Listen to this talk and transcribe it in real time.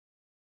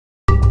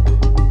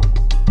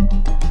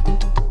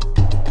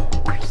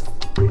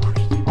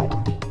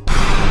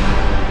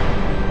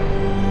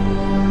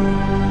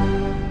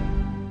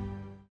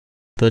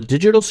The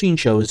Digital Scene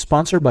Show is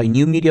sponsored by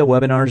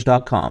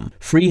newmediawebinars.com.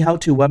 Free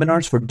how-to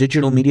webinars for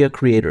digital media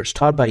creators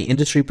taught by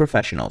industry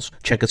professionals.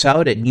 Check us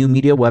out at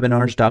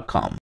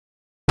newmediawebinars.com.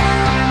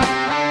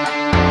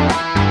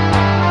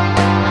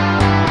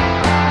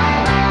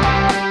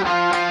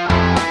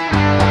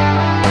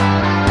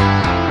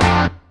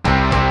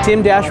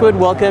 Tim Dashwood,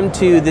 welcome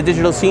to the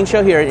Digital Scene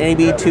Show here at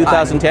NAB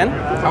 2010.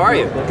 Hi. How are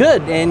you?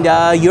 Good, and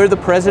you're the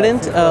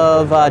president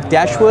of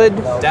Dashwood?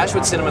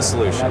 Dashwood Cinema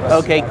Solutions.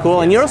 Okay,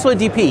 cool, and you're also a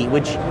DP,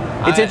 which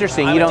it's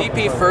interesting. I'm a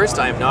DP first.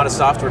 I'm not a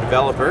software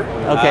developer.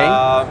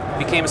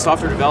 Okay. Became a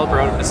software developer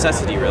out of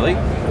necessity, really.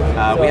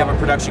 We have a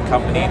production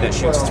company that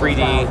shoots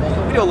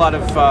 3D. We do a lot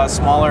of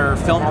smaller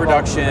film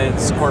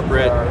productions,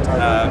 corporate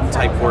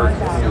type work,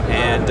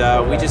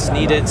 and we just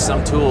needed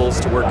some tools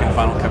to work in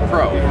Final Cut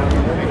Pro.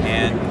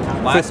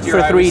 And last year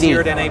I was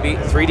here at NAB,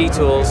 3D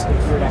tools.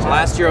 So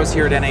last year I was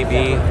here at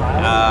NAB.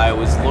 I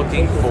was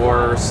looking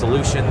for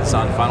solutions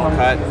on Final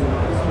Cut.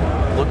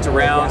 Looked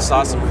around,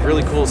 saw some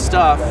really cool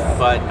stuff,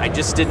 but I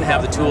just didn't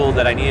have the tool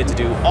that I needed to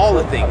do all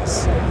the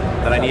things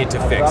that I needed to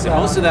fix. And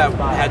most of that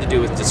had to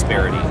do with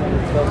disparity.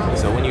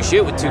 So when you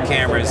shoot with two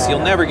cameras, you'll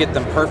never get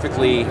them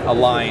perfectly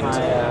aligned,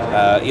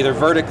 either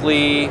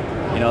vertically,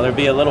 there'd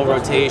be a little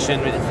rotation.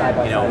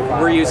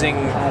 We're using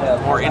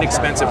more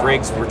inexpensive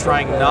rigs. We're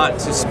trying not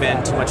to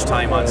spend too much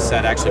time on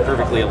set actually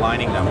perfectly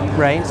aligning them.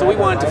 Right. So we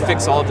wanted to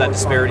fix all of that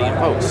disparity in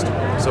post.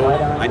 So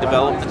I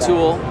developed the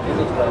tool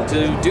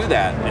to do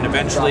that, and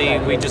eventually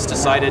we just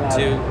decided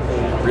to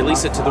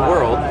release it to the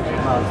world.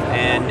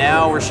 And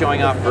now we're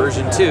showing off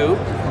version 2,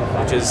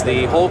 which is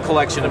the whole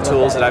collection of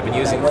tools that I've been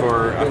using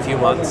for a few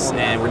months,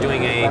 and we're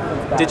doing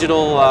a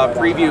digital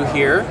preview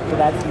here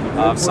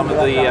of some of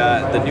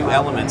the new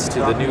elements to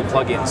the new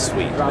plugin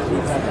suite.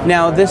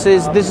 Now this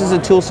is a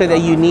tool set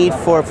that you need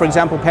for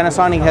example,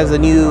 Panasonic has the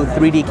new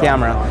 3D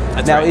camera.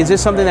 That's now, right. Is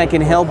this something that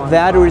can help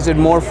that, or is it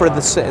more for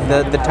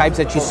the types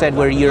that you said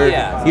where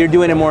you're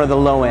doing it more at the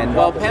low end?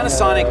 Well,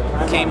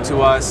 Panasonic came to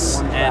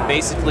us and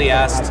basically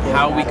asked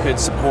how we could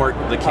support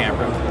the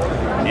camera.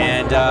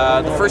 And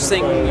the first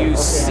thing you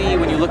see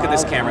when you look at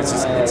this camera is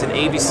it's an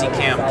AVC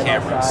cam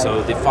camera.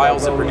 So the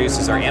files it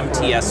produces are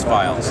MTS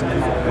files,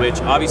 which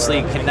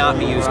obviously cannot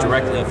be used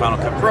directly in Final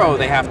Cut Pro.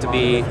 They have to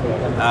be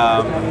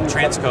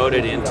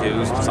transcoded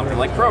into something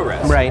like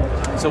ProRes. Right.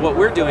 So what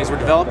we're doing is we're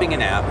developing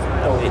an app.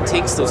 It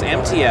takes those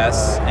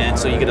MTS, and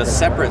so you get a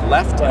separate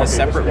left and a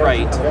separate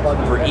right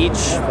for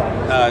each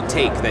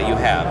take that you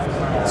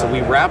have. So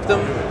we wrap them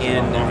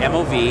in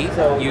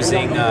MOV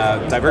using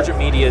Divergent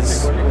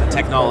Media's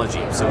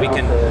technology. So we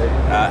can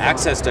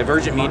access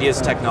Divergent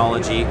Media's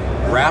technology,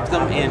 wrap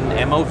them in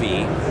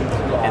MOV,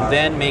 and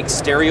then make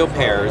stereo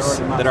pairs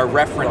that are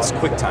reference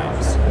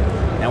QuickTimes.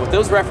 Now with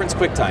those reference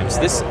QuickTimes,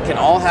 this can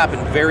all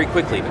happen very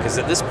quickly because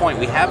at this point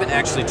we haven't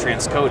actually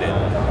transcoded.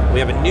 We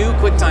have a new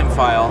QuickTime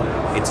file,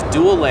 it's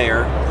dual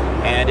layer,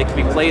 and it can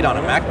be played on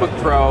a MacBook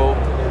Pro.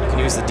 You can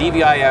use the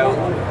DVI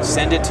out,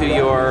 send it to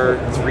your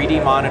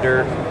 3D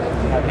monitor,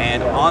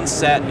 and on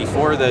set,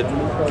 before the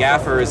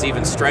gaffer is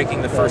even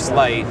striking the first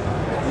light,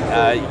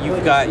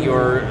 you've got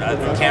your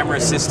camera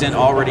assistant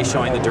already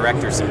showing the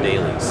director some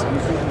dailies.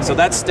 So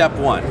that's step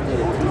one.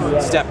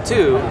 Step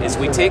 2 is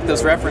we take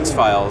those reference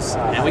files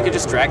and we can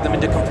just drag them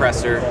into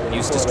compressor,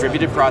 use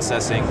distributed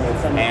processing,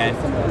 and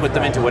put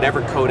them into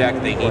whatever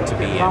codec they need to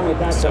be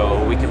in.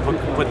 So we can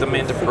put them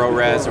into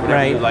ProRes or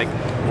whatever you like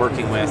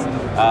working with.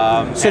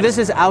 So this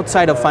is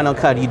outside of Final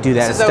Cut, you do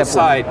that? This is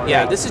outside,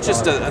 yeah. This is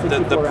just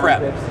the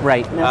prep.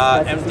 Right.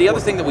 And the other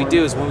thing that we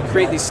do is when we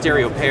create these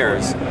stereo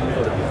pairs,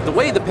 the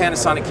way the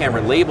Panasonic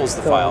camera labels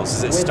the files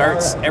is it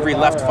starts every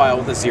left file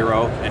with a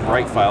 0 and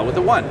right file with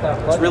a 1.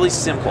 It's really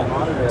simple.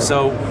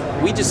 So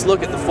we just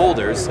look at the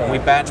folders and we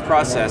batch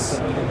process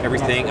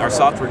everything. Our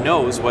software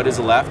knows what is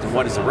a left and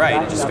what is a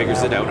right. It just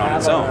figures it out on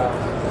its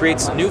own.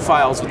 Creates new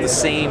files with the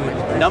same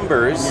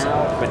numbers,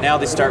 but now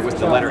they start with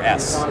the letter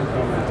S.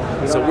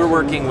 So we're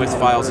working with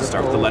files that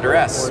start with the letter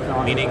S,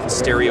 meaning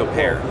stereo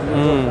pair.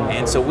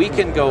 And so we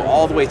can go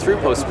all the way through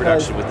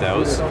post-production with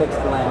those.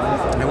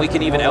 And we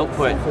can even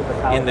output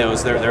in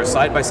those. They're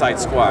side-by-side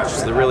squash,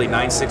 so they're really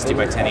 960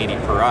 by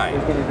 1080 per eye.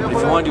 But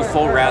if you want to do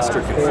full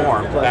raster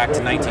conform back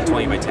to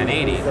 1920 by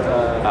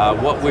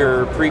 1080, what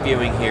we're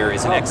previewing here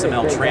is an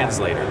XML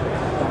translator.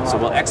 So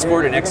we'll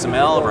export an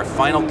XML of our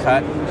final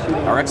cut.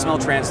 Our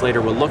XML translator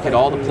will look at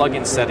all the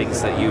plugin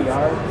settings that you've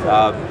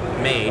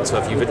made.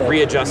 So if you've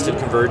readjusted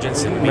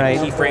convergence and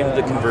maybe keyframed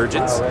the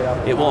convergence,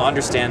 it will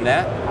understand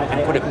that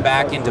and put it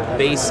back into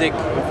basic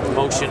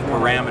motion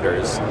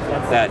parameters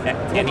that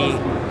any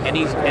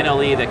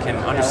NLE that can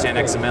understand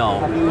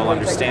XML will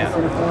understand.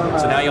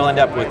 So now you'll end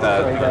up with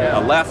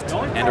a left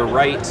and a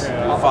right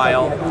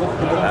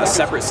file,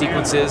 separate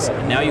sequences.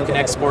 Now you can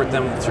export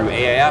them through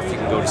AIF. You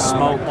can go to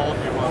Smoke,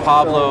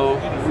 Pablo,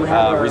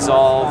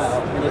 Resolve,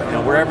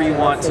 wherever you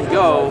want to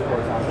go.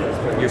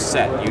 You're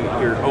set.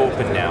 You're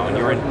open now, and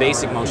you're in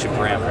basic motion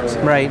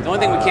parameters. Right. The only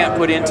thing we can't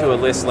put into a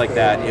list like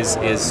that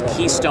is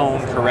keystone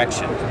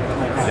correction.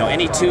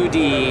 Any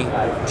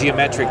 2D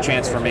geometric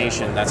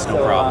transformation, that's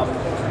no problem.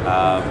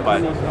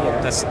 but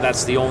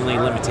that's the only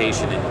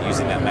limitation in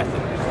using that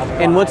method.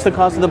 And what's the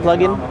cost of the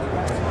plugin?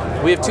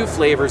 We have two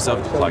flavors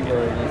of the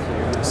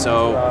plugin.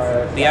 So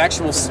the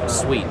actual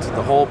suite,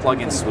 the whole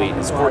plugin suite,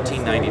 is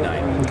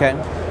 $14.99. Okay.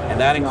 And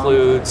that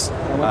includes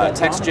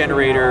text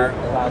generator,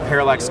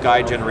 parallax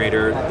guide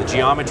generator, the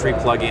geometry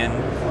plugin,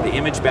 the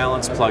image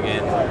balance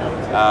plugin.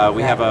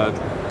 We have a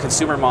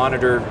consumer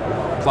monitor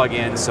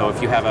plugin, so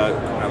if you have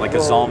like a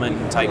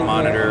Zalman type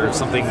monitor, or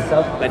something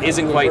that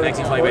isn't quite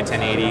 1920 by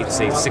 1080,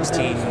 say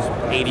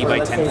 1680 by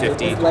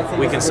 1050,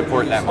 we can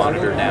support that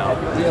monitor now.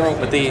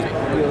 But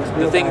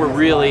the thing we're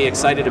really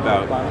excited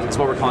about is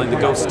what we're calling the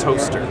Ghost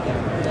Toaster.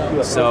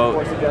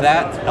 So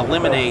that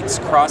eliminates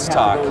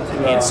crosstalk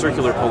in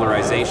circular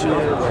polarization,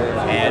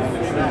 and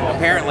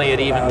apparently it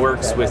even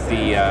works with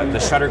the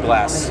shutter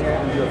glass,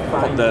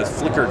 the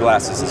flicker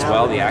glasses as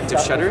well, the active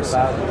shutters.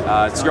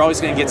 So you're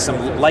always going to get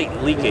some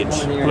light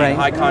leakage in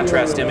high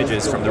contrast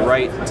images from the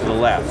right to the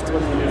left.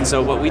 And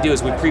so what we do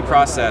is we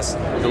pre-process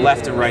the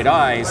left and right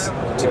eyes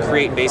to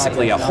create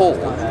basically a hole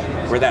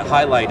where that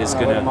highlight is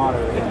going to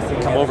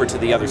come over to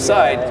the other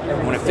side.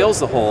 And when it fills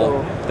the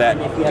hole, that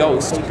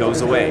ghost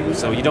goes away.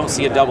 So you don't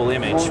see a double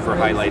image for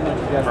highlights.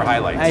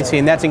 I see,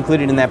 and that's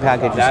included in that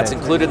package. That's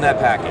included in that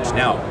package.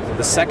 Now,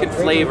 the second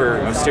flavor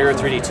of Stereo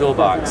 3D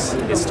Toolbox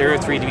is Stereo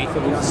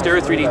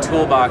 3D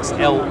Toolbox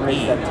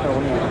LE.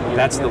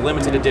 That's the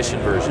limited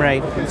edition version.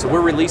 Right. So we're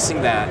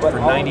releasing that for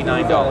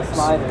 $99.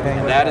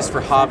 And that is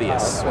for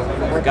hobbyists.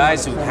 For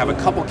guys who have a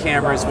couple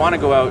cameras, want to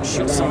go out,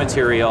 shoot some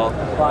material,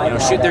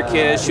 shoot their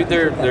kids, shoot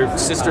their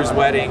sister's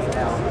wedding,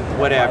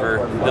 whatever.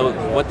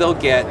 What they'll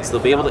get is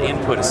they'll be able to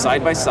input a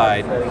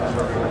side-by-side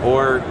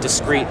or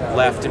discrete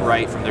left and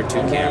right from their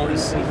two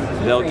cameras.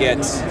 They'll get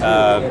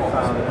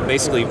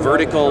basically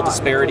vertical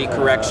disparity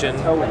correction,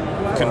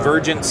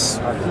 convergence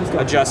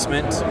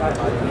adjustment,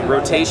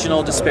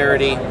 rotational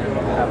disparity,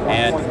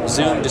 and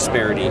zoom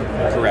disparity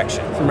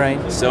correction.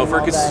 Right. So for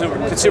a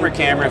consumer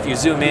camera, if you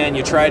zoom in,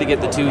 you try to get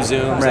the two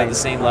zooms at the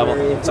same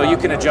level. So you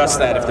can adjust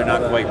that if they're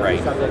not quite right.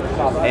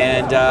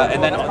 And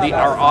then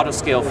our auto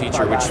scale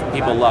feature, which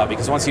people love,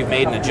 because once you've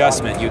made an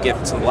adjustment, you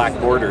get some black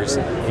borders.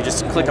 You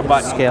just click a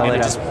button and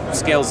it just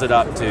scales it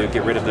up to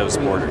get rid of those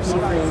borders.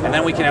 And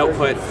then we can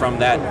output from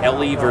that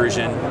LE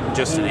version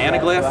just an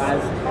anaglyph,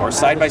 or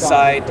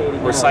side-by-side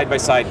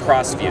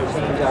cross view.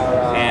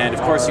 And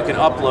of course you can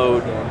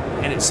upload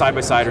and it's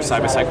side-by-side or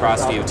side-by-side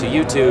cross view to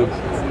YouTube,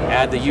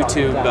 add the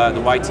YouTube,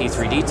 the YT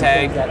 3D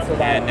tag,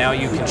 and now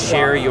you can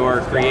share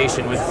your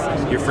creation with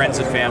your friends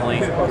and family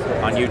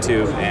on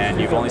YouTube, and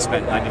you've only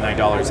spent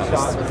 $99 on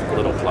this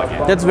little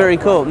plugin. That's very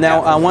cool.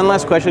 Now, one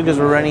last question, because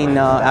we're running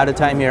out of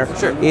time here.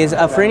 Sure. Is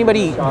for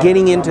anybody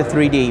getting into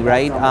 3D,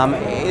 right?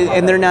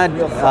 And they're not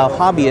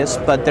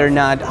hobbyists, but they're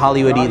not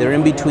Hollywood either.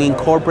 In between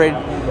corporate,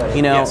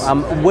 Yes.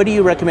 What do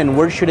you recommend?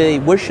 Where should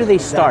they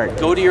start?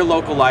 Go to your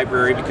local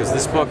library, because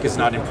this book is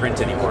not in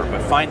print anymore.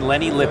 But find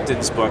Lenny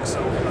Lipton's books,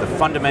 The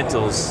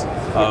Fundamentals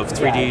of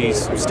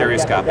 3D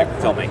Stereoscopic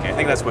Filmmaking. I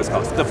think that's what it's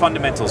called. The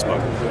Fundamentals book.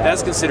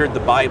 That's considered the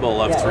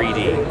Bible of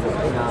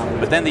 3D.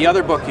 But then the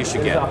other book you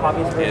should get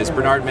is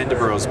Bernard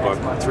Mendebroux's book,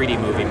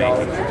 3D Movie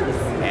Making.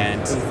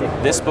 And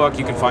this book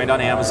you can find on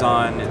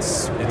Amazon.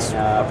 It's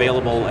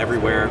available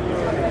everywhere.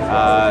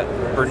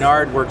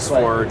 Bernard works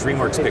for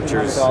DreamWorks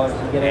Pictures,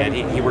 and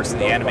he works in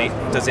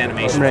does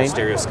animation for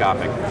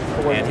Stereoscopic,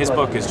 and his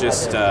book is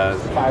just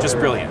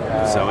brilliant.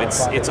 So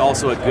it's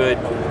also a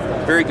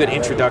very good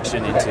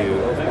introduction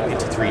into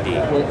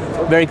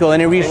 3D. Very cool.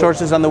 Any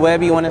resources on the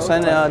web you want to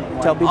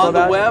tell people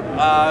about? On the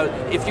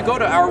web, if you go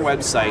to our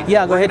website,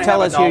 go ahead,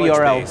 tell us your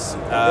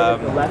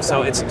URL.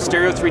 So it's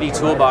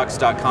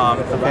stereo3dtoolbox.com.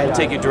 It'll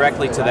take you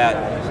directly to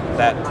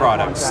that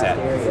product set,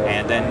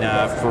 and then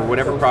for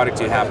whatever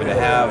product you happen to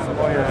have,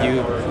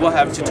 we'll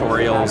have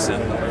tutorials,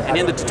 and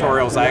in the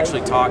tutorials I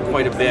actually talk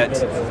quite a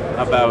bit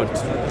about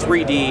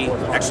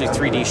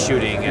 3D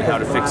shooting and how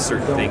to fix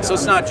certain things. So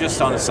it's not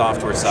just on the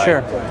software side.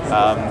 Sure.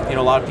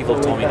 A lot of people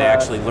have told me they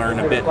actually learn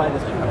a bit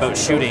about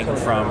shooting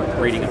from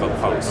reading about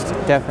post.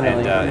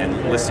 Definitely.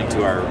 And listening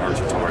to our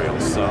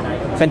tutorials. So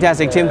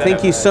fantastic, Tim.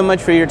 Thank you so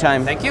much for your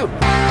time. Thank you.